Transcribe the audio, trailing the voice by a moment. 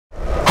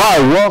Hi,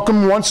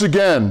 welcome once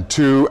again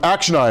to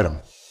Action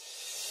Item.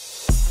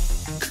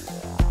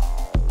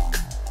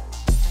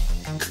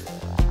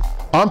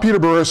 I'm Peter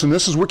Burris, and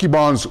this is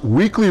Wikibon's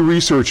weekly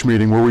research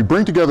meeting where we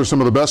bring together some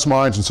of the best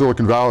minds in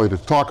Silicon Valley to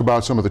talk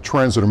about some of the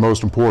trends that are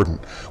most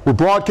important. We're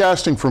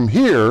broadcasting from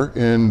here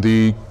in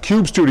the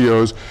CUBE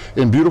studios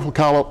in beautiful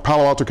Palo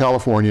Alto,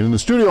 California. In the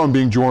studio, I'm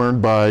being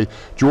joined by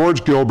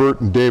George Gilbert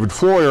and David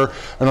Floyer,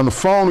 and on the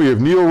phone we have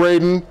Neil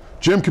Raden,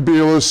 Jim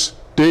Kobielus,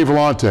 Dave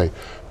Vellante.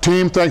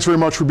 Team, thanks very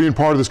much for being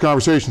part of this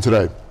conversation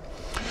today.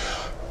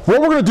 What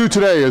we're going to do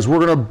today is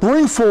we're going to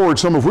bring forward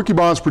some of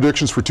Wikibon's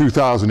predictions for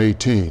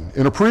 2018.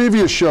 In a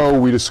previous show,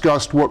 we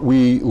discussed what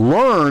we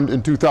learned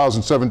in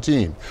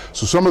 2017.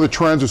 So some of the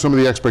trends or some of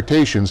the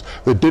expectations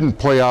that didn't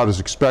play out as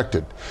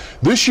expected.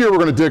 This year, we're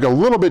going to dig a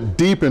little bit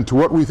deep into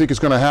what we think is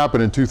going to happen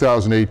in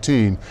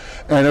 2018.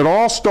 And it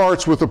all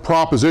starts with the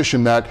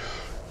proposition that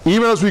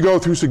even as we go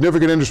through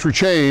significant industry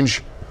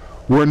change,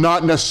 we're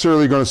not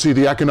necessarily going to see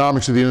the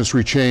economics of the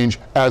industry change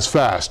as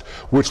fast,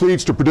 which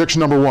leads to prediction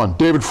number one.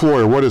 David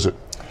Floyer, what is it?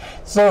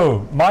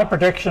 So my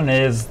prediction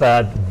is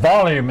that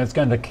volume is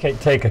going to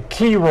take a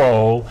key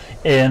role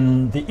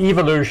in the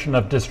evolution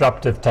of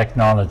disruptive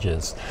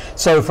technologies.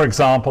 So for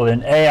example,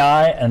 in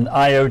AI and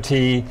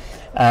IoT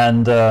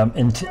and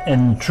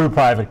in true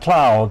private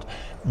cloud,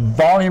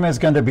 volume is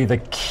going to be the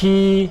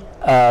key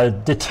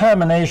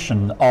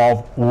determination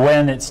of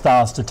when it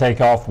starts to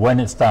take off, when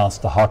it starts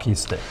to hockey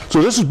stick.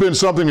 So this has been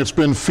something that's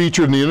been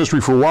featured in the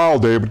industry for a while,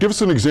 Dave, but give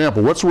us an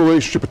example. What's the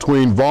relationship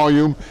between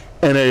volume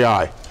and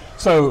AI?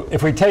 So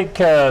if we take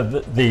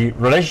the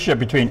relationship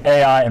between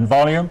AI and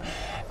volume,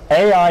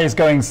 AI is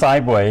going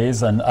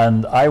sideways, and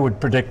I would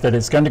predict that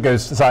it's going to go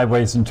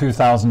sideways in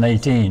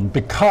 2018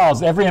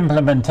 because every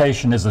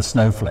implementation is a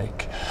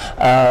snowflake.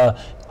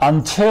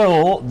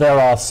 Until there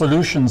are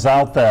solutions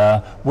out there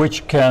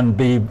which can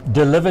be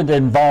delivered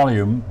in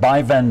volume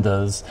by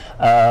vendors,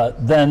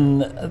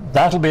 then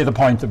that'll be the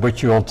point at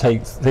which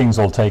things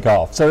will take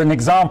off. So an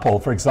example,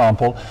 for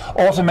example,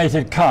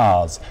 automated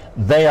cars.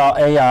 They are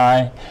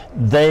AI.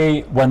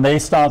 When they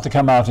start to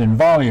come out in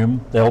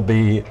volume, there'll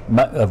be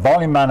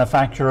volume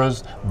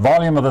manufacturers,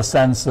 volume of the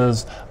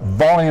sensors,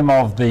 volume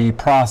of the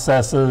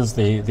processors,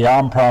 the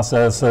ARM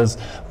processors,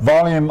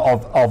 volume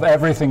of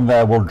everything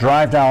there will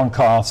drive down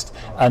cost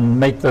and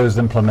make those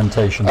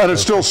implementations. And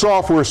it's still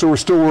software, so we're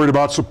still worried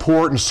about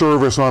support and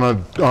service on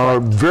a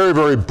very,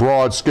 very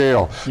broad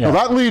scale. Yeah. Now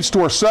that leads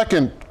to our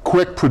second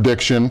quick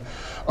prediction.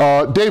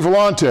 Dave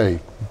Vellante,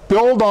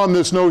 build on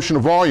this notion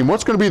of volume.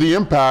 What's going to be the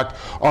impact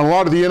on a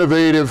lot of the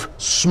innovative,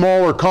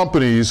 smaller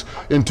companies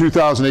in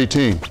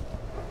 2018?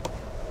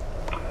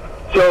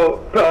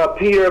 So,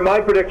 Peter, my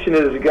prediction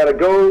is you got to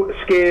go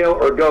scale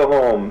or go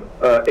home,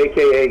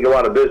 aka go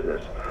out of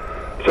business.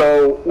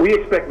 So we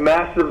expect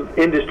massive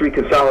industry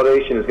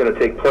consolidation is going to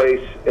take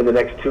place in the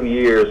next 2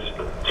 years,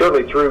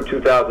 certainly through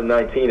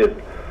 2019, as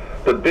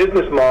the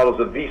business models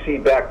of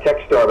VC-backed tech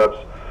startups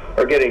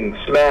are getting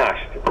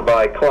smashed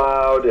by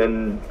cloud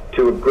and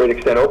to a great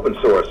extent open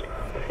source.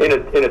 In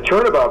a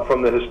turnabout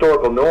from the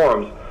historical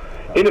norms,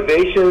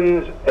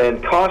 innovations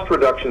and cost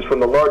reductions from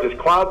the largest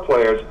cloud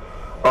players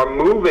are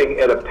moving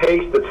at a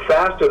pace that's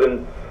faster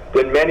than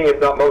many, if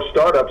not most,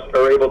 startups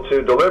are able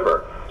to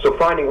deliver. So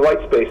finding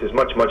white space is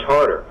much, much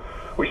harder.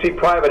 We see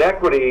private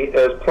equity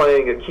as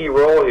playing a key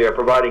role here,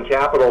 providing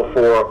capital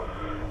for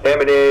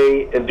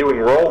M&A and doing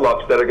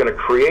roll-ups that are going to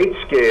create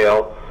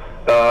scale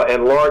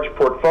and large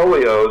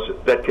portfolios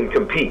that can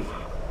compete.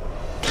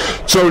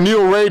 So Neil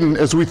Raden,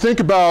 as we think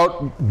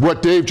about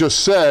what Dave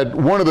just said,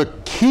 one of the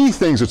key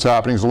things that's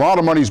happening is a lot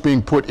of money is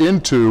being put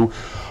into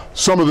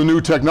some of the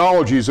new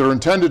technologies that are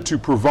intended to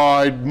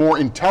provide more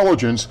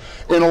intelligence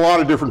in a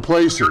lot of different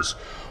places.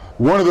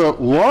 One of the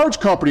large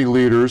company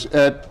leaders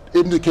at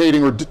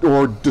indicating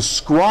or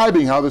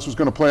describing how this was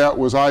going to play out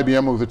was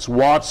IBM with its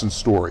Watson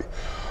story.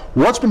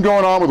 What's been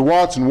going on with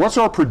Watson? What's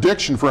our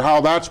prediction for how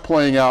that's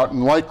playing out,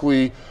 and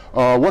likely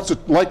what's a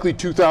likely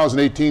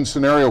 2018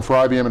 scenario for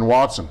IBM and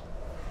Watson?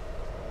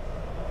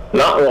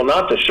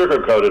 Not to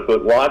sugarcoat it,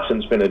 but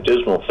Watson's been a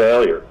dismal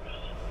failure.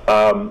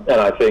 And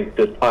I think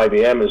that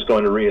IBM is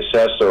going to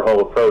reassess their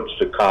whole approach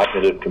to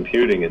cognitive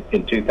computing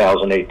in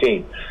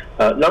 2018.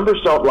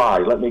 Numbers don't lie.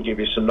 Let me give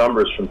you some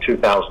numbers from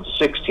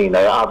 2016.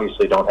 I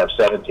obviously don't have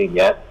 17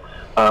 yet,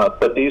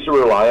 but these are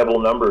reliable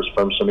numbers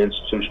from some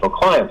institutional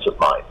clients of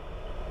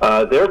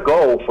mine. Their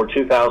goal for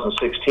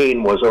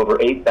 2016 was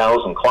over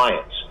 8,000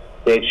 clients.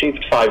 They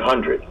achieved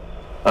 500.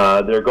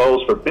 Their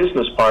goals for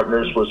business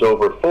partners was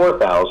over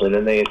 4,000,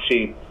 and they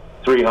achieved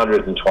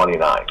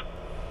 329.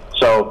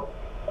 So,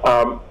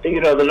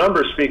 you know, the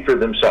numbers speak for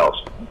themselves.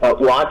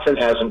 Watson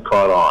hasn't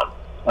caught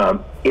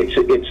on.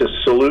 It's a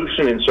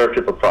solution in search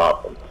of a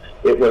problem.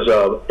 It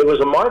was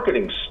a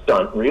marketing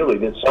stunt, really,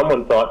 that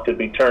someone thought could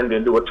be turned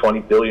into a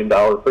 $20 billion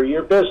per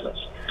year business.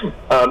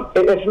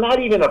 It's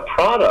not even a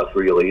product,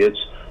 really. It's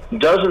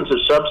dozens of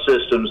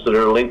subsystems that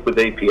are linked with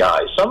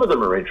APIs. Some of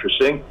them are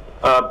interesting,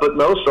 but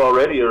most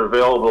already are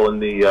available in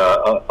the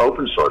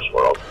open source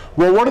world.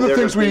 Well, one of the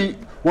things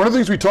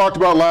we talked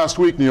about last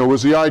week, Neil,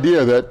 was the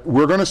idea that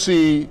we're going to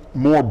see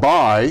more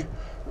buy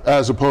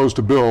as opposed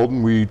to build,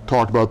 and we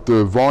talked about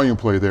the volume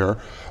play there.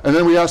 And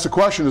then we asked the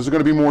question, is there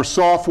going to be more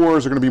software,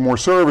 is there going to be more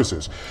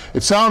services?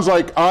 It sounds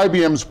like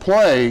IBM's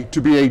play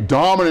to be a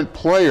dominant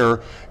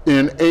player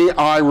in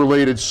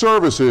AI-related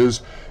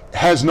services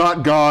has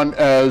not gone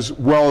as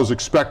well as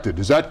expected.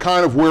 Is that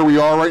kind of where we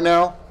are right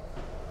now?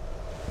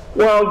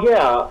 Well,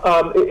 yeah.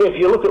 If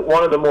you look at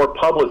one of the more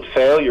public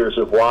failures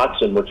of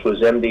Watson, which was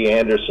MD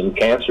Anderson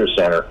Cancer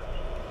Center,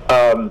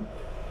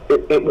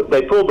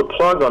 they pulled the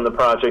plug on the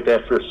project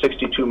after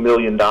 $62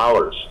 million.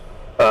 But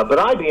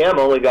IBM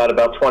only got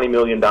about $20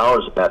 million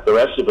of that. The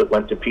rest of it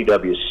went to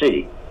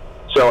PwC.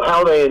 So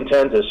how they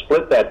intend to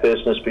split that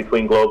business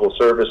between global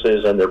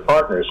services and their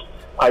partners,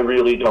 I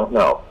really don't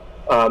know.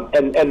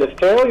 And the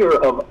failure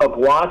of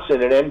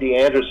Watson and MD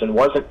Anderson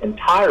wasn't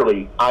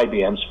entirely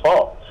IBM's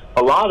fault.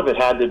 A lot of it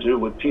had to do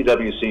with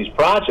PwC's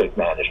project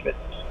management.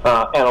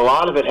 And a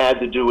lot of it had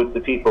to do with the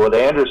people at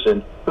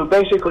Anderson who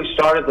basically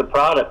started the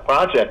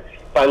project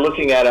by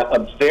looking at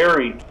a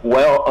very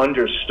well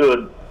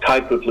understood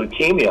type of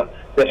leukemia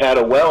that had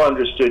a well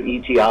understood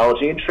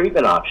etiology and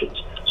treatment options.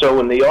 So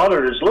when the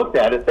auditors looked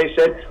at it, they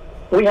said,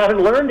 we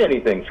haven't learned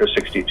anything for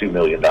 $62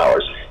 million.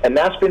 And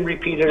that's been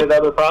repeated at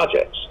other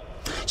projects.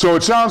 So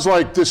it sounds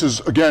like this is,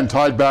 again,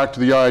 tied back to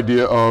the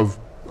idea of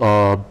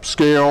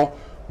scale,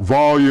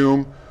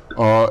 volume,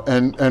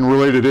 and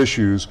related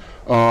issues.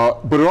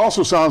 But it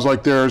also sounds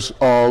like there's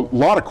a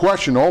lot of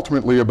question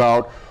ultimately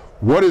about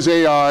what is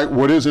AI,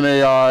 what isn't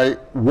AI,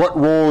 what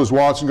role is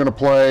Watson going to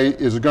play,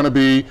 is it going to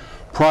be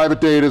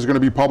private data, is it going to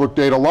be public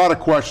data? A lot of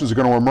questions are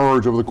going to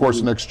emerge over the course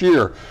of next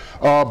year.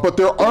 But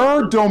there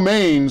are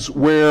domains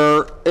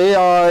where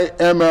AI,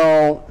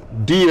 ML,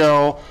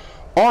 DL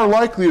are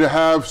likely to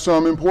have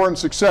some important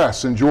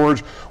success. And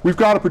George, we've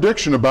got a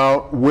prediction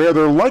about where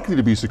they're likely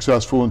to be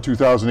successful in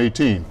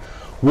 2018.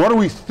 What are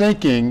we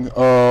thinking,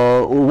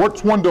 or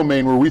what's one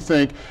domain where we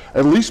think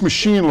at least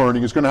machine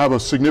learning is going to have a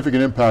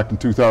significant impact in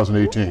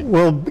 2018?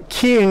 Well,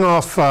 keying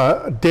off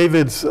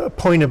David's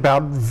point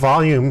about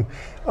volume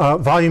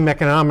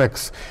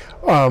economics,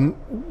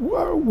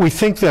 we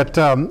think that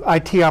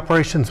IT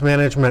operations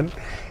management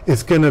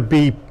is going to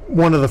be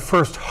one of the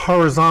first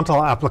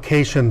horizontal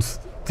applications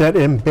that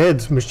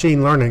embeds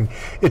machine learning.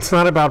 It's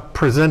not about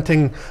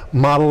presenting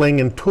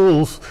modeling and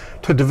tools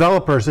to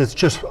developers, it's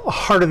just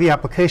heart of the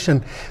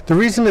application. The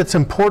reason it's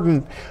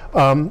important,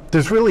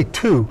 there's really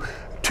two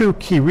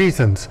key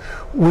reasons.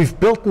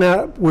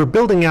 We're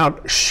building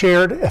out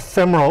shared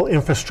ephemeral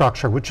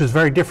infrastructure, which is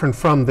very different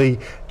from the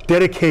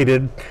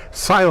dedicated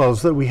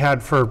silos that we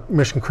had for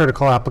mission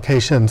critical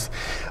applications.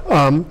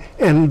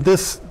 And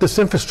this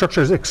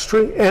infrastructure is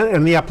extreme,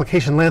 and the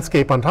application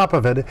landscape on top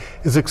of it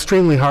is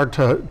extremely hard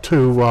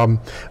to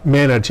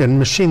manage, and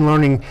machine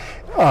learning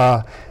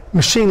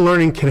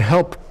can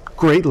help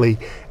greatly.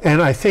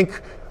 And I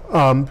think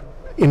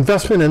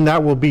investment in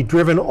that will be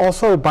driven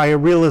also by a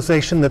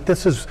realization that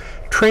this is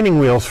training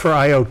wheels for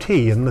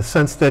IoT, in the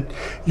sense that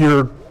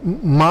you're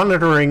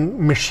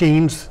monitoring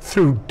machines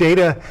through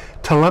data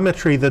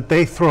telemetry that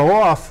they throw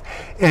off,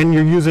 and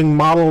you're using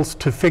models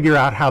to figure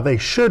out how they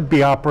should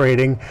be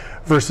operating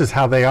versus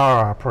how they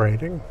are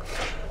operating.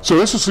 So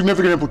this has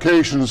significant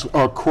implications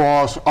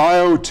across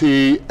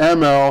IoT,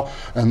 ML,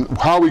 and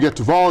how we get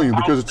to volume,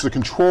 because it's a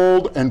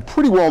controlled and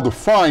pretty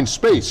well-defined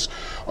space.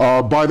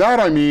 By that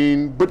I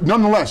mean, but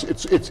nonetheless,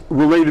 it's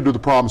related to the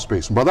problem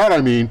space. And by that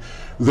I mean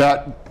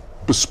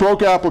that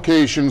bespoke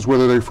applications,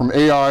 whether they're from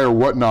AI or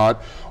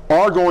whatnot,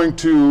 are going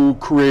to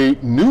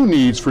create new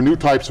needs for new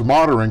types of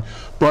monitoring,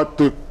 but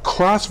the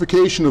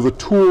classification of the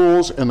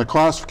tools and the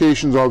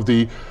classifications of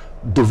the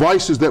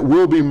devices that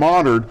will be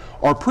monitored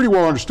are pretty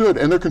well understood,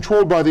 and they're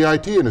controlled by the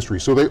IT industry,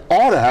 so they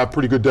ought to have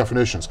pretty good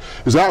definitions.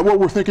 Is that what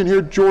we're thinking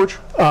here, George?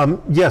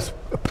 Yes,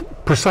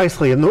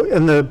 precisely, and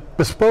the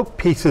bespoke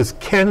pieces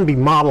can be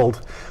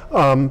modeled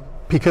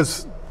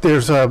because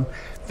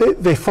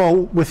they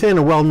fall within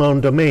a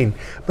well-known domain.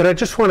 But I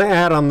just want to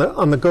add on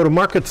the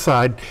go-to-market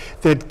side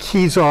that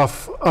keys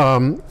off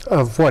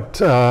of what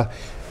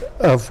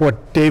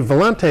Dave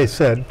Vellante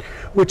said,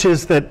 which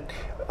is that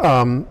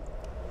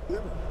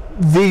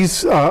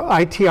these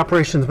IT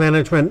operations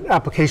management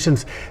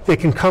applications, they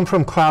can come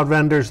from cloud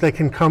vendors, they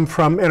can come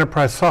from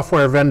enterprise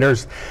software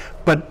vendors,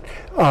 but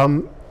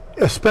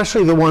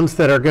especially the ones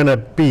that are going to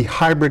be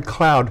hybrid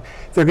cloud,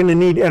 they're going to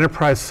need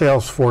enterprise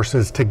sales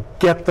forces to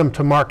get them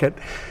to market.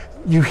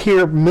 You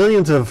hear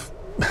virtually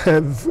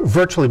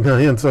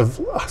millions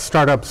of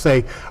startups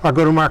say our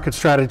go-to-market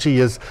strategy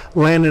is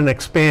land and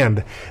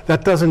expand.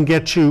 That doesn't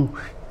get you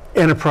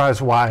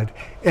enterprise-wide,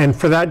 and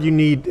for that you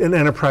need an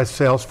enterprise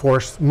sales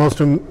force,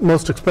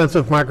 most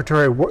expensive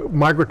migratory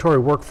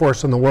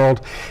workforce in the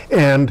world,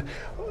 and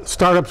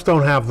startups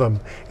don't have them,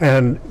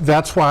 and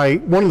that's why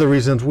one of the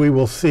reasons we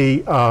will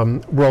see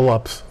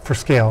roll-ups for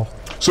scale.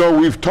 So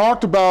we've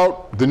talked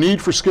about the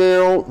need for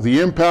scale, the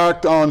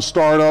impact on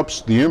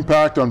startups, the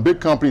impact on big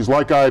companies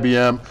like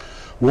IBM,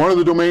 One of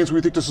the domains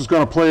we think this is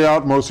going to play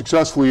out most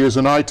successfully is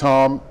in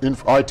ITOM,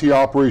 IT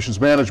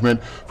operations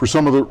management, for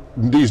some of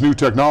these new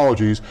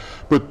technologies.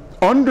 But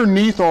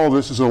underneath all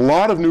this is a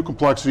lot of new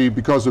complexity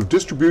because of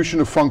distribution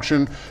of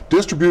function,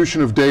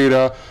 distribution of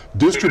data,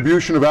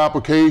 distribution of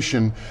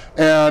application,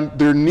 and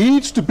there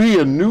needs to be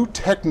a new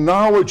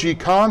technology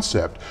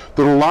concept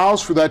that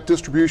allows for that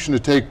distribution to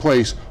take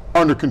place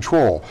under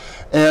control.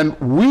 And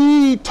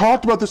we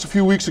talked about this a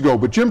few weeks ago,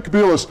 but Jim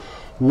Kobielus,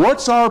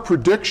 what's our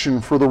prediction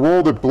for the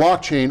role that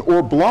blockchain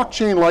or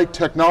blockchain-like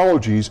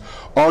technologies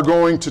are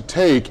going to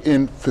take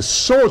in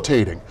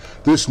facilitating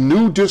this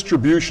new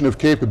distribution of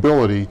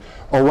capability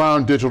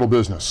around digital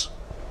business?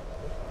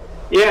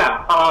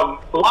 Yeah,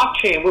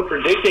 blockchain, we're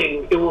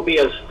predicting it will be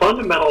as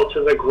fundamental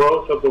to the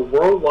growth of the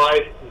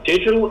worldwide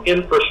digital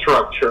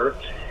infrastructure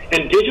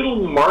and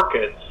digital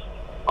markets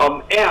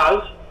as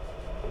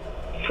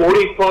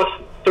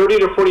 30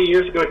 to 40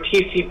 years ago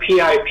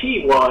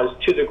TCP/IP was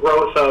to the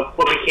growth of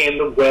what became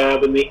the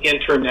web and the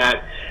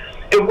internet.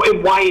 And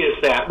why is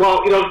that?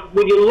 Well, you know,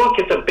 when you look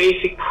at the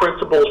basic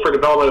principles for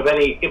development of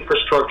any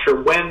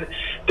infrastructure, when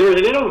there's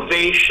an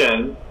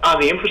innovation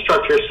on the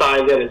infrastructure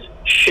side that is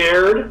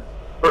shared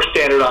or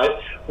standardized,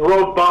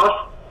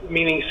 robust,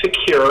 meaning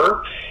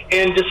secure,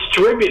 and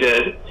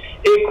distributed,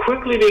 it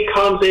quickly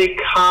becomes a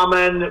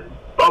common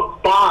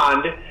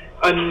bond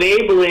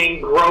enabling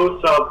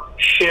growth of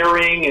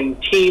sharing and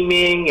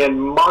teaming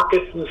and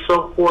markets and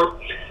so forth.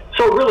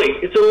 So really,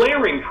 it's a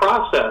layering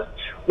process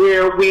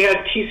where we had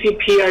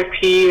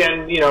TCP/IP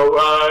and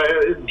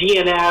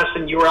DNS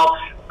and URL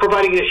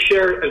providing a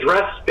shared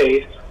address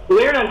space.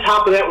 Layered on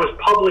top of that was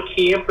public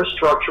key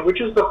infrastructure,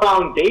 which is the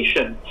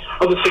foundation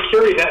of the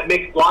security that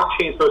makes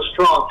blockchain so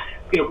strong.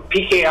 You know,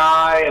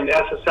 PKI and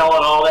SSL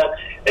and all that.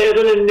 As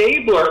an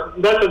enabler,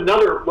 that's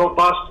another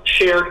robust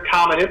shared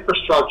common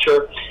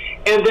infrastructure.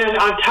 And then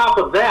on top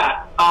of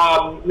that,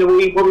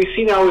 what we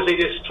see now is a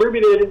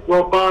distributed,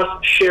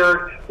 robust,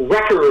 shared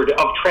record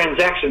of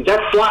transactions.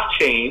 That's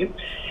blockchain.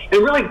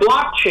 And really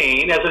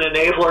blockchain as an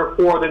enabler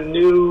for the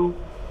new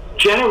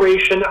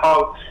generation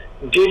of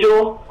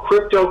digital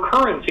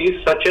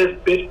cryptocurrencies such as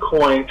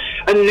Bitcoin,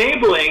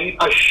 enabling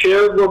a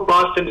shared,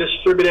 robust, and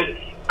distributed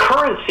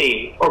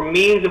currency or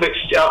means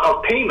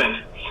of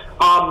payment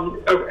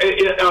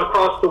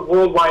across the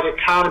worldwide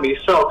economy.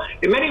 So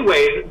in many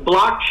ways,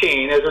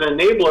 blockchain as an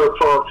enabler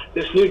for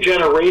this new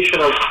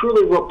generation of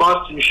truly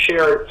robust and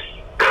shared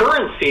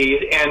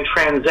currencies and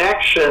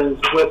transactions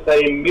with a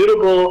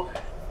immutable,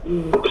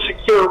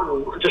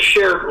 secure,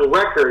 shared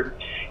record,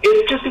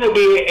 it's just going to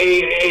be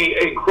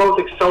a growth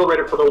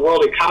accelerator for the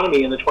world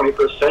economy in the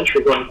 21st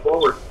century going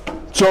forward.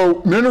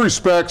 So in many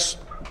respects,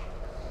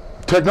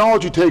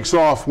 technology takes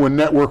off when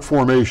network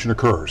formation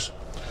occurs.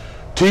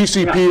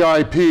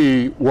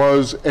 TCP/IP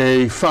was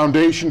a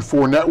foundation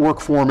for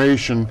network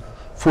formation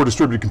for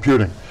distributed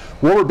computing.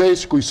 What we're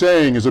basically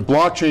saying is that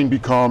blockchain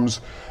becomes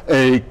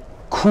a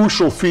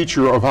crucial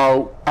feature of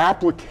how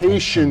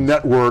application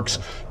networks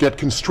get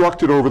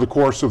constructed over the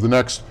course of the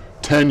next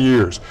 10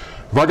 years.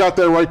 Have I got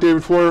that right,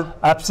 David Floyer?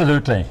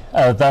 Absolutely.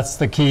 That's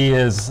the key.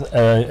 Is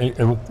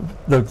the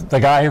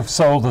guy who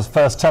sold the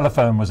first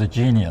telephone was a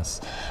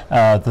genius.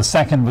 The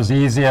second was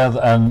easier,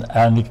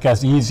 and it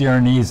gets easier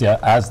and easier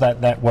as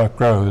that network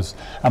grows.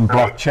 And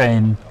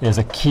blockchain is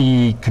a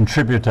key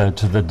contributor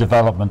to the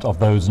development of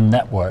those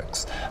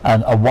networks,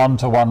 and a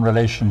one-to-one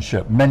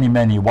relationship,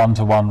 many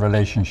one-to-one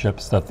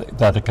relationships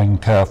that can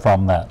occur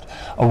from that,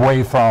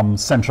 away from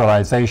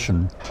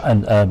centralization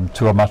and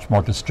to a much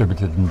more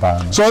distributed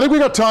environment. So I think we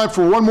got time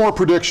for one more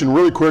prediction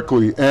really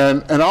quickly,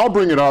 and I'll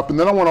bring it up, and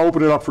then I want to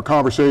open it up for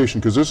conversation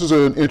because this is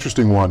an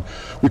interesting one.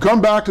 We come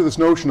back to this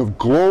notion of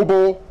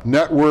global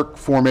network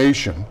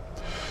formation,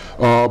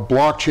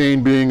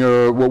 blockchain being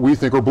what we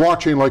think, or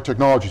blockchain-like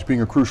technologies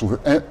being a crucial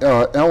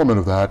element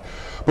of that.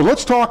 But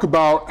let's talk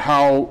about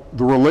how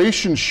the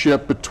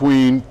relationship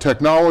between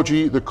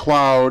technology, the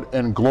cloud,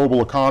 and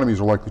global economies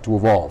are likely to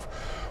evolve.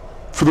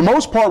 For the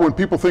most part, when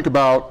people think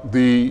about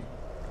the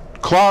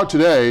cloud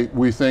today,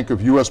 we think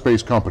of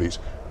US-based companies.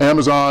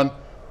 Amazon,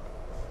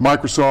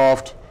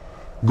 Microsoft,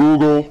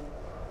 Google,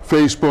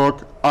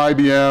 Facebook,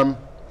 IBM,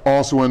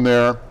 also in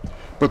there.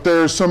 But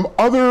there's some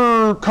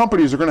other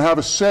companies that are going to have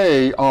a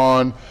say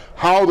on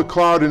how the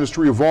cloud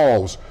industry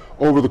evolves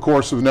over the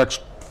course of the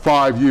next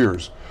 5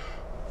 years.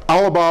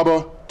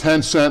 Alibaba,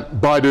 Tencent,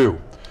 Baidu.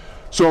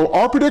 So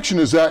our prediction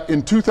is that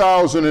in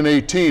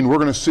 2018, we're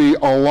going to see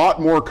a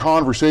lot more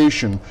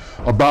conversation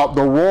about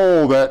the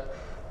role that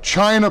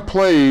China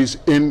plays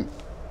in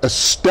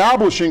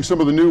establishing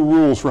some of the new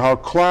rules for how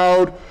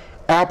cloud,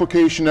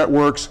 application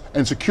networks,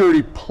 and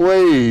security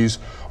plays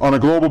on a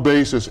global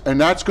basis, and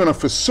that's going to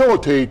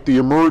facilitate the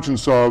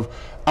emergence of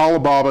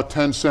Alibaba,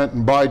 Tencent,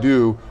 and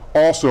Baidu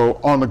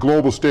also on the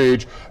global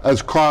stage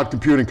as cloud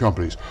computing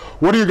companies.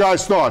 What are your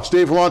guys' thoughts?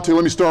 Dave Vellante,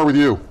 let me start with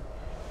you.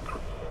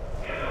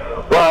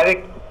 Well, I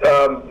think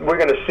we're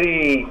going to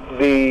see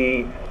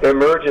the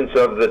emergence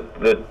of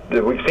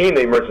we've seen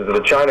the emergence of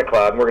the China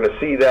cloud, and we're going to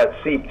see that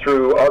seep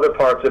through other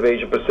parts of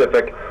Asia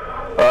Pacific.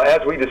 As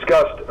we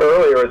discussed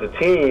earlier as a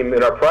team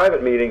in our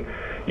private meeting,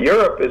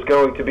 Europe is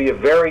going to be a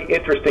very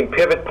interesting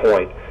pivot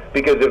point,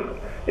 because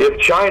if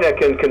China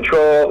can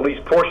control at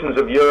least portions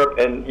of Europe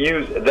and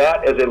use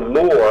that as a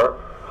lure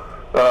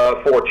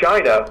for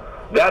China,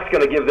 that's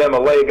going to give them a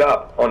leg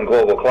up on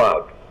global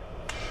cloud.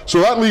 So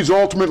that leads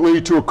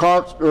ultimately to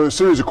a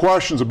series of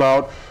questions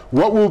about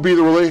what will be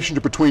the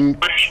relationship between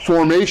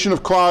formation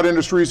of cloud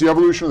industries, the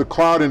evolution of the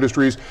cloud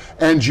industries,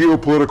 and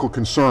geopolitical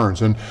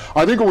concerns. And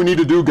I think what we need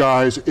to do,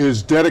 guys,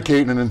 is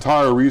dedicate an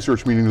entire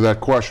research meeting to that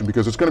question,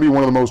 because it's going to be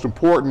one of the most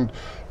important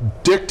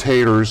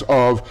dictators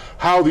of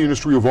how the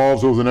industry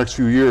evolves over the next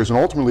few years, and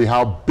ultimately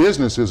how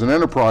businesses and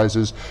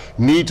enterprises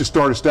need to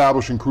start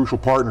establishing crucial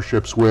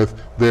partnerships with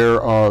their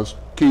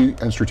key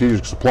and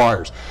strategic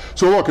suppliers.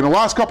 So look, in the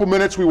last couple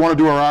minutes, we want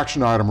to do our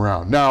action item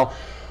round. Now,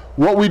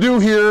 what we do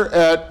here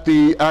at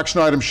the action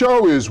item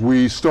show is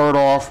we start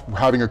off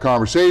having a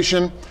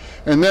conversation,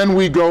 and then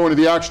we go into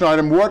the action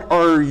item. What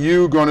are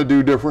you going to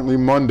do differently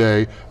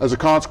Monday as a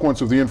consequence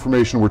of the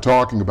information we're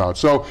talking about?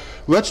 So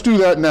let's do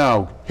that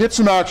now. Hit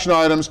some action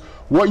items.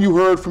 What you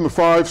heard from the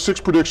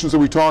 5-6 predictions that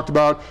we talked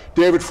about.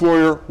 David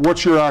Floyer,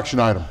 what's your action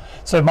item?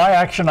 So my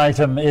action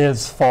item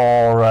is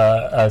for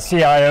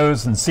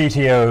CIOs and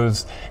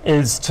CTOs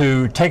is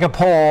to take a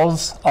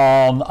pause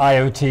on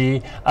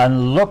IoT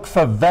and look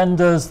for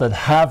vendors that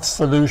have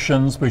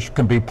solutions which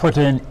can be put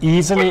in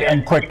easily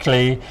and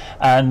quickly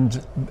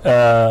and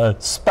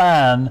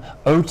span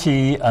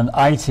OT and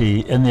IT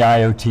in the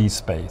IoT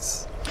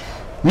space.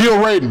 Neil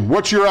Raden,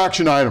 what's your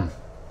action item?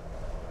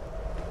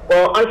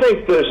 Well, I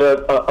think there's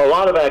a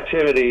lot of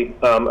activity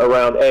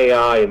around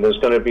AI, and there's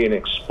going to be an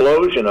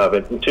explosion of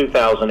it in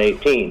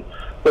 2018.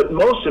 But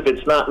most of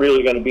it's not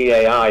really going to be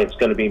AI, it's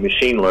going to be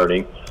machine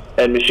learning.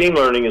 And machine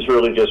learning is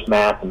really just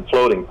math and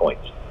floating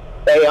points.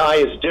 AI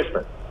is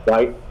different,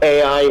 right?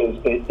 AI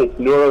it's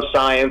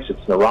neuroscience,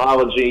 it's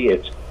neurology,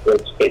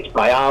 it's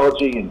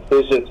biology and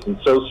physics and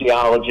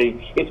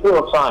sociology. It's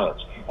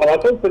neuroscience. And I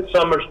think that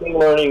some machine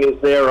learning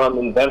is there on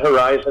the event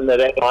horizon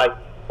that AI,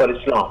 but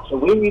it's not. So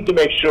we need to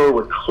make sure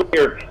we're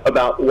clear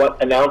about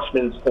what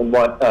announcements and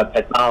what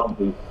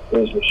technology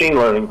is machine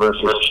learning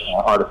versus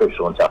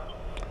artificial intelligence.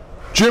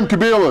 Jim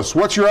Kobielus,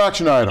 what's your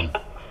action item?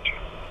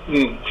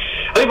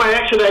 I think my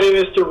action item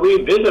is to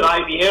revisit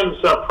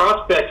IBM's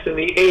prospects in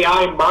the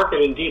AI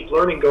market and deep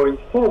learning going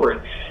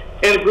forward.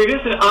 And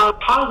revisit on a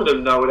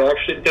positive note,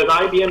 actually, because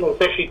IBM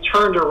has actually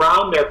turned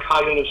around their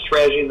cognitive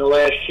strategy in the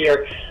last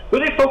year,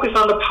 really focus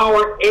on the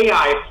Power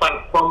AI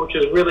platform, which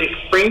is really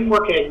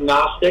framework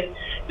agnostic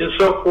and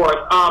so forth.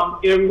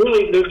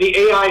 Really, the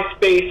AI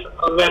space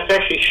that's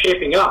actually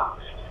shaping up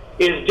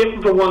is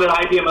different from one that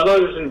IBM and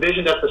others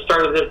envisioned at the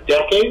start of this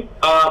decade.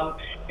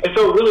 And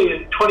so really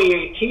in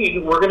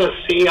 2018, we're going to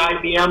see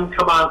IBM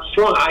come on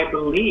strong, I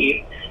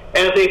believe,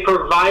 as a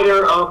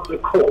provider of the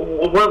core,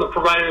 one of the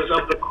providers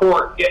of the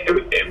core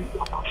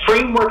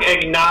framework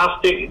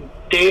agnostic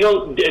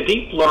data,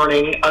 deep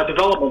learning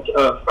development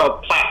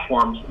of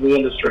platforms in the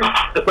industry.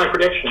 That's my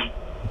prediction.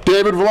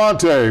 David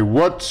Vellante,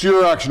 what's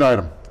your action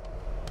item?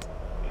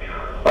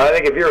 I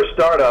think if you're a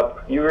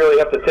startup, you really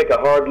have to take a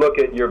hard look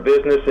at your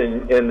business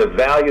and the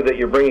value that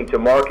you're bringing to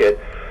market,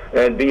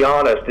 and be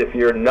honest. If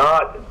you're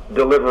not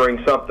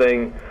delivering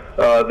something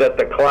that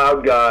the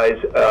cloud guys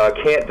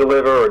can't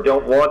deliver or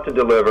don't want to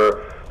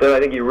deliver, then I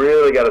think you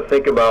really got to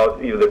think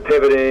about either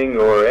pivoting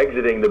or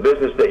exiting the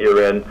business that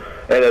you're in.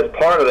 And as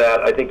part of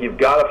that, I think you've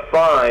got to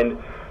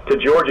find, to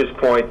George's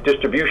point,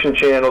 distribution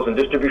channels and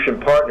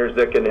distribution partners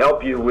that can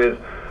help you with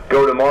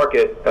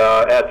go-to-market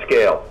at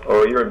scale,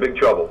 or you're in big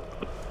trouble.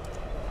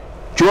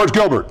 George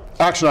Gilbert,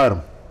 action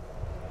item.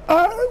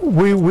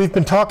 We've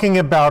been talking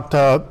about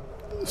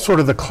sort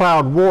of the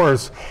cloud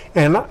wars,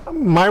 and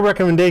my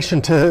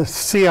recommendation to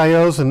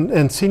CIOs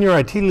and senior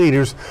IT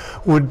leaders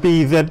would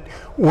be that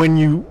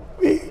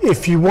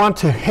if you want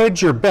to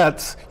hedge your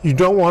bets, you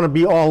don't want to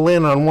be all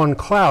in on one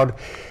cloud.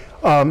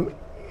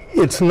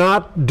 It's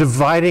not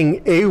dividing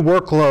a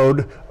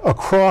workload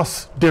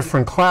across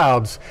different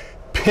clouds.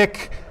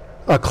 Pick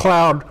a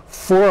cloud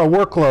for a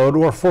workload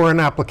or for an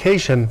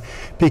application,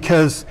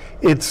 because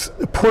its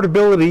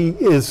portability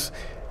is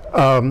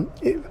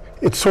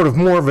it's sort of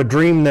more of a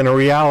dream than a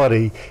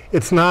reality.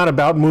 It's not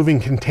about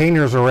moving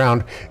containers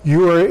around.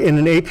 You are in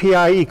an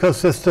API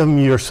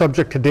ecosystem, you're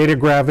subject to data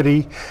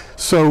gravity.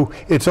 So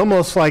it's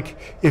almost like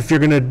if you're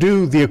going to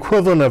do the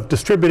equivalent of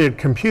distributed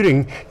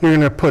computing, you're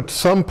going to put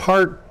some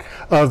part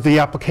of the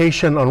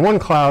application on one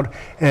cloud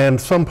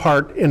and some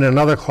part in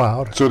another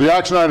cloud. So the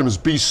action item is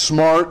be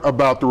smart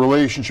about the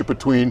relationship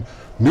between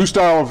new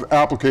style of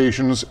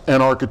applications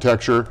and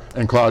architecture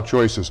and cloud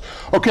choices.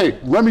 Okay,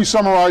 let me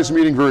summarize the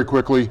meeting very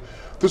quickly.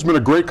 This has been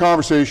a great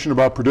conversation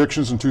about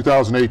predictions in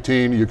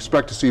 2018. You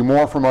expect to see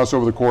more from us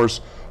over the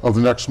course of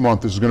the next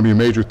month. This is going to be a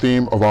major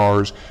theme of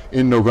ours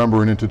in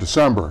November and into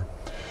December.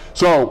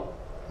 So,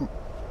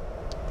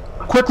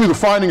 quickly, the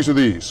findings are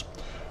these.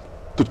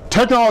 The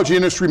technology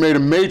industry made a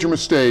major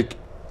mistake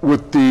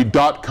with the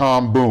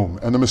dot-com boom,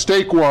 and the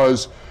mistake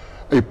was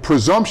a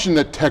presumption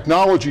that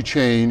technology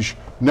change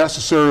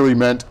necessarily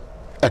meant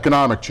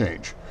economic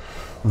change.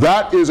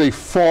 That is a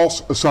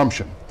false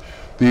assumption.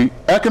 The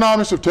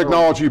economics of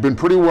technology have been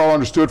pretty well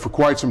understood for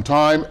quite some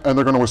time, and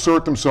they're going to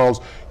assert themselves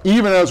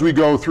even as we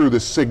go through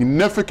this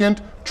significant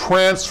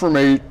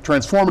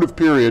transformative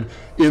period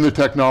in the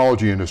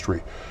technology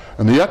industry.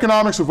 And the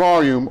economics of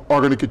volume are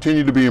going to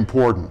continue to be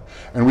important.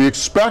 And we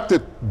expect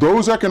that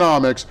those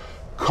economics,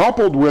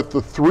 coupled with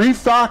the three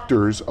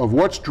factors of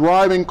what's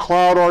driving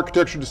cloud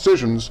architecture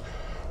decisions,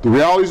 the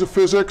realities of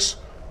physics,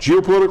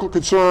 geopolitical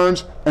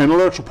concerns, and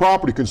intellectual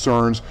property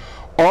concerns,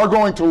 are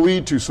going to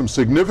lead to some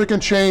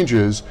significant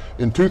changes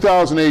in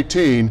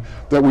 2018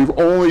 that we've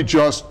only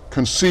just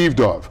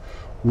conceived of.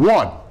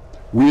 One,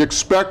 we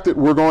expect that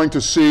we're going to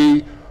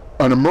see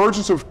an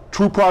emergence of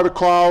true private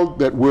cloud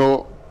that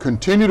will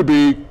continue to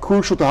be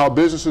crucial to how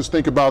businesses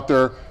think about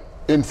their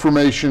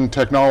information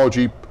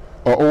technology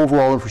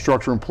overall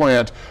infrastructure and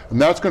plant,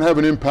 and that's going to have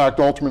an impact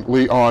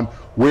ultimately on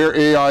where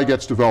AI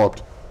gets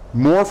developed,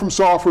 more from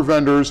software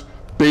vendors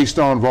based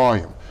on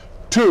volume.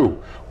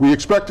 Two, we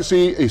expect to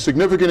see a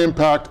significant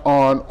impact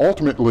on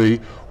ultimately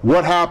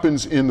what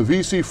happens in the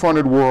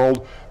VC-funded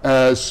world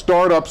as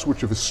startups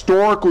which have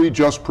historically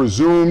just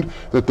presumed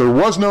that there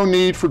was no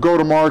need for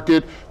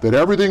go-to-market, that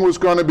everything was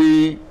going to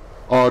be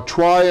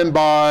try and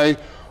buy,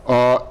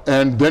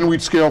 and then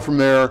we'd scale from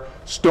there,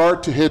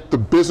 start to hit the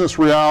business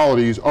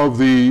realities of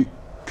the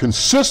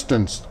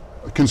consistency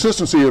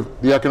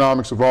of the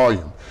economics of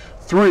volume.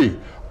 Three,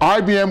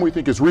 IBM we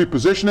think is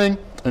repositioning,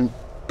 and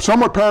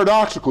somewhat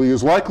paradoxically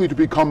is likely to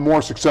become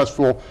more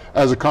successful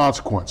as a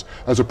consequence,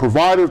 as a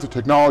provider of the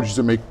technologies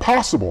that make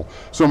possible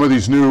some of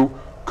these new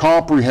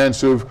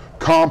comprehensive,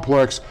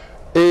 complex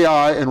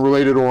AI and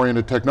related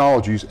oriented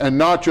technologies, and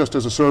not just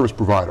as a service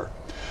provider.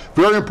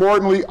 Very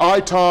importantly,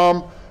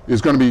 ITOM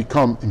is going to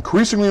become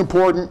increasingly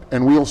important,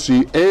 and we'll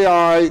see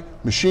AI,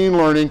 machine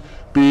learning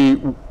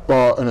be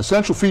an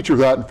essential feature of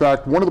that. In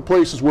fact, one of the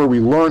places where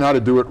we learn how to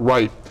do it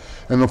right.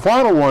 And the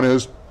final one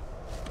is,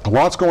 a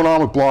lot's going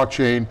on with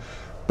blockchain,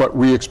 but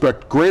we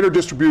expect greater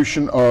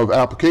distribution of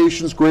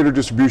applications, greater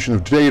distribution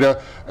of data,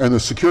 and the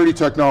security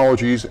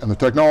technologies and the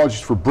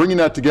technologies for bringing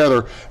that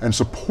together and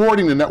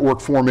supporting the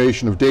network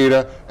formation of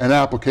data and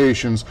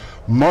applications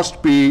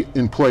must be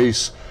in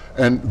place,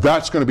 and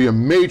that's going to be a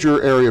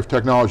major area of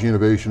technology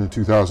innovation in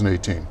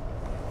 2018.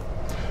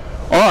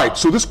 All right,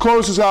 so this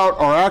closes out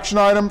our action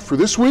item for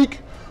this week.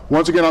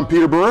 Once again, I'm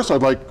Peter Burris.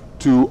 I'd like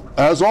to,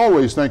 as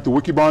always, thank the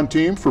Wikibon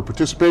team for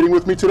participating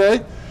with me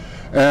today.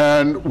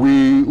 And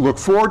we look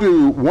forward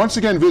to once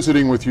again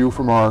visiting with you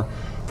from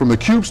the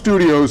CUBE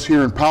studios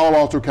here in Palo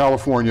Alto,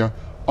 California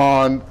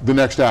on the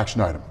next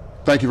action item.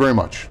 Thank you very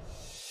much.